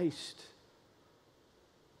to Christ.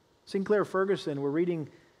 Sinclair Ferguson, we're reading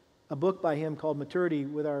a book by him called Maturity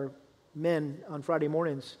with our men on Friday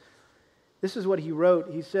mornings. This is what he wrote.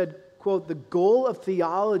 He said, quote, "The goal of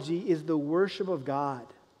theology is the worship of God.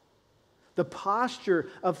 The posture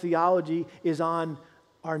of theology is on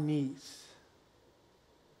our knees."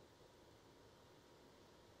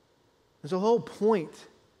 There's a whole point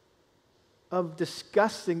of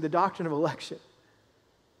discussing the doctrine of election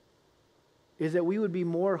is that we would be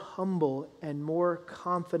more humble and more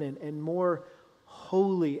confident and more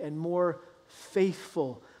holy and more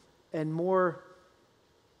faithful and more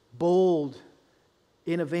bold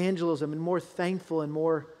in evangelism and more thankful and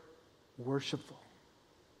more worshipful.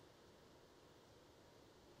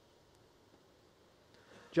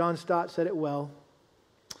 John Stott said it well.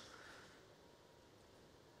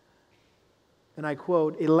 And I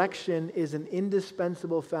quote, "Election is an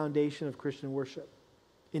indispensable foundation of Christian worship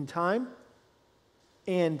in time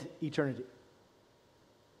and eternity."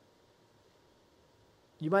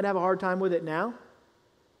 You might have a hard time with it now.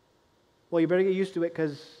 Well, you better get used to it,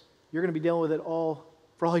 because you're going to be dealing with it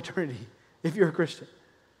for all eternity if you're a Christian.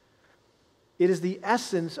 It is the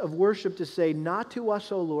essence of worship to say, "Not to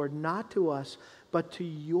us, O Lord, not to us, but to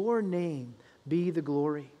your name be the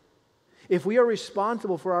glory." If we are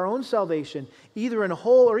responsible for our own salvation, either in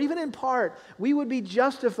whole or even in part, we would be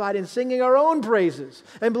justified in singing our own praises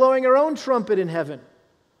and blowing our own trumpet in heaven.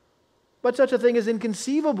 But such a thing is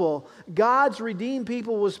inconceivable. God's redeemed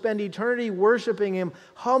people will spend eternity worshiping Him,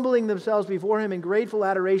 humbling themselves before Him in grateful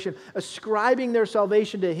adoration, ascribing their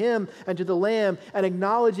salvation to Him and to the Lamb, and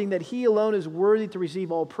acknowledging that He alone is worthy to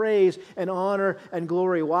receive all praise and honor and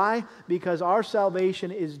glory. Why? Because our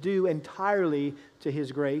salvation is due entirely to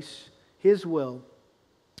His grace, His will,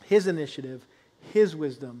 His initiative, His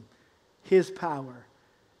wisdom, His power,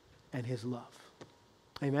 and His love.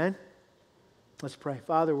 Amen? Let's pray.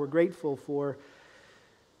 Father, we're grateful for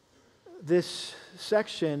this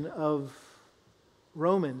section of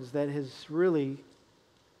Romans that has really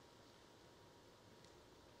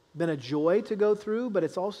been a joy to go through, but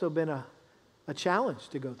it's also been a challenge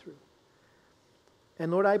to go through.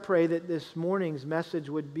 And Lord, I pray that this morning's message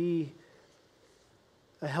would be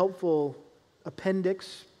a helpful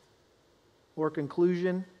appendix or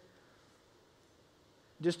conclusion,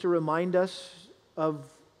 just to remind us of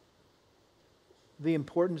the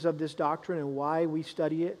importance of this doctrine and why we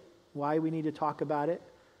study it, why we need to talk about it,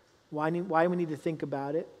 why we need to think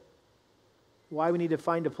about it, why we need to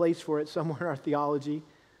find a place for it somewhere in our theology,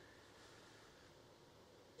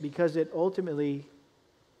 because it ultimately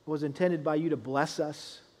was intended by you to bless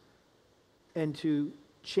us and to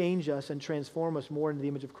change us and transform us more into the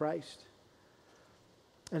image of Christ.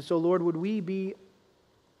 And so, Lord, would we be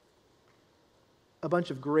a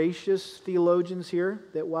bunch of gracious theologians here,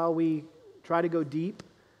 that while we try to go deep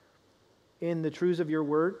in the truths of your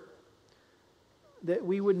word, that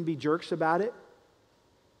we wouldn't be jerks about it.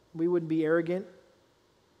 We wouldn't be arrogant.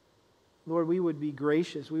 Lord, we would be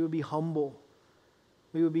gracious. We would be humble.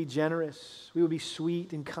 We would be generous. We would be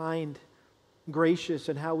sweet and kind, gracious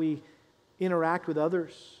in how we interact with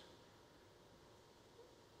others.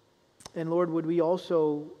 And Lord, would we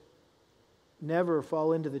also never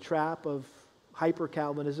fall into the trap of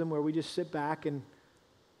hyper-Calvinism where we just sit back and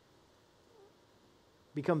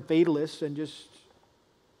become fatalists and just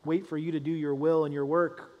wait for you to do your will and your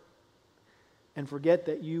work and forget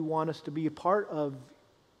that you want us to be a part of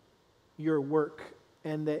your work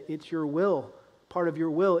and that it's your will. Part of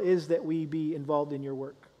your will is that we be involved in your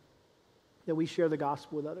work, that we share the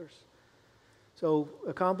gospel with others. So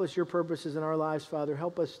accomplish your purposes in our lives, Father.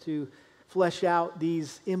 Help us to flesh out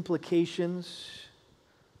these implications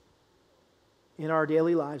in our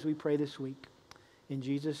daily lives, we pray this week. In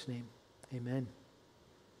Jesus' name, amen.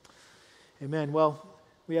 Amen. Well,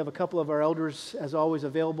 we have a couple of our elders, as always,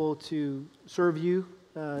 available to serve you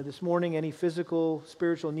this morning. Any physical,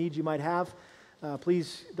 spiritual needs you might have,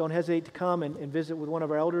 please don't hesitate to come and visit with one of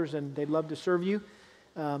our elders, and they'd love to serve you.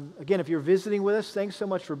 Again, if you're visiting with us, thanks so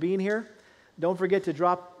much for being here. Don't forget to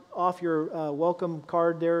drop off your welcome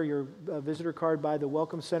card there, your visitor card by the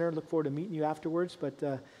Welcome Center. Look forward to meeting you afterwards.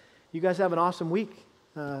 But you guys have an awesome week.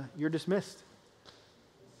 You're dismissed.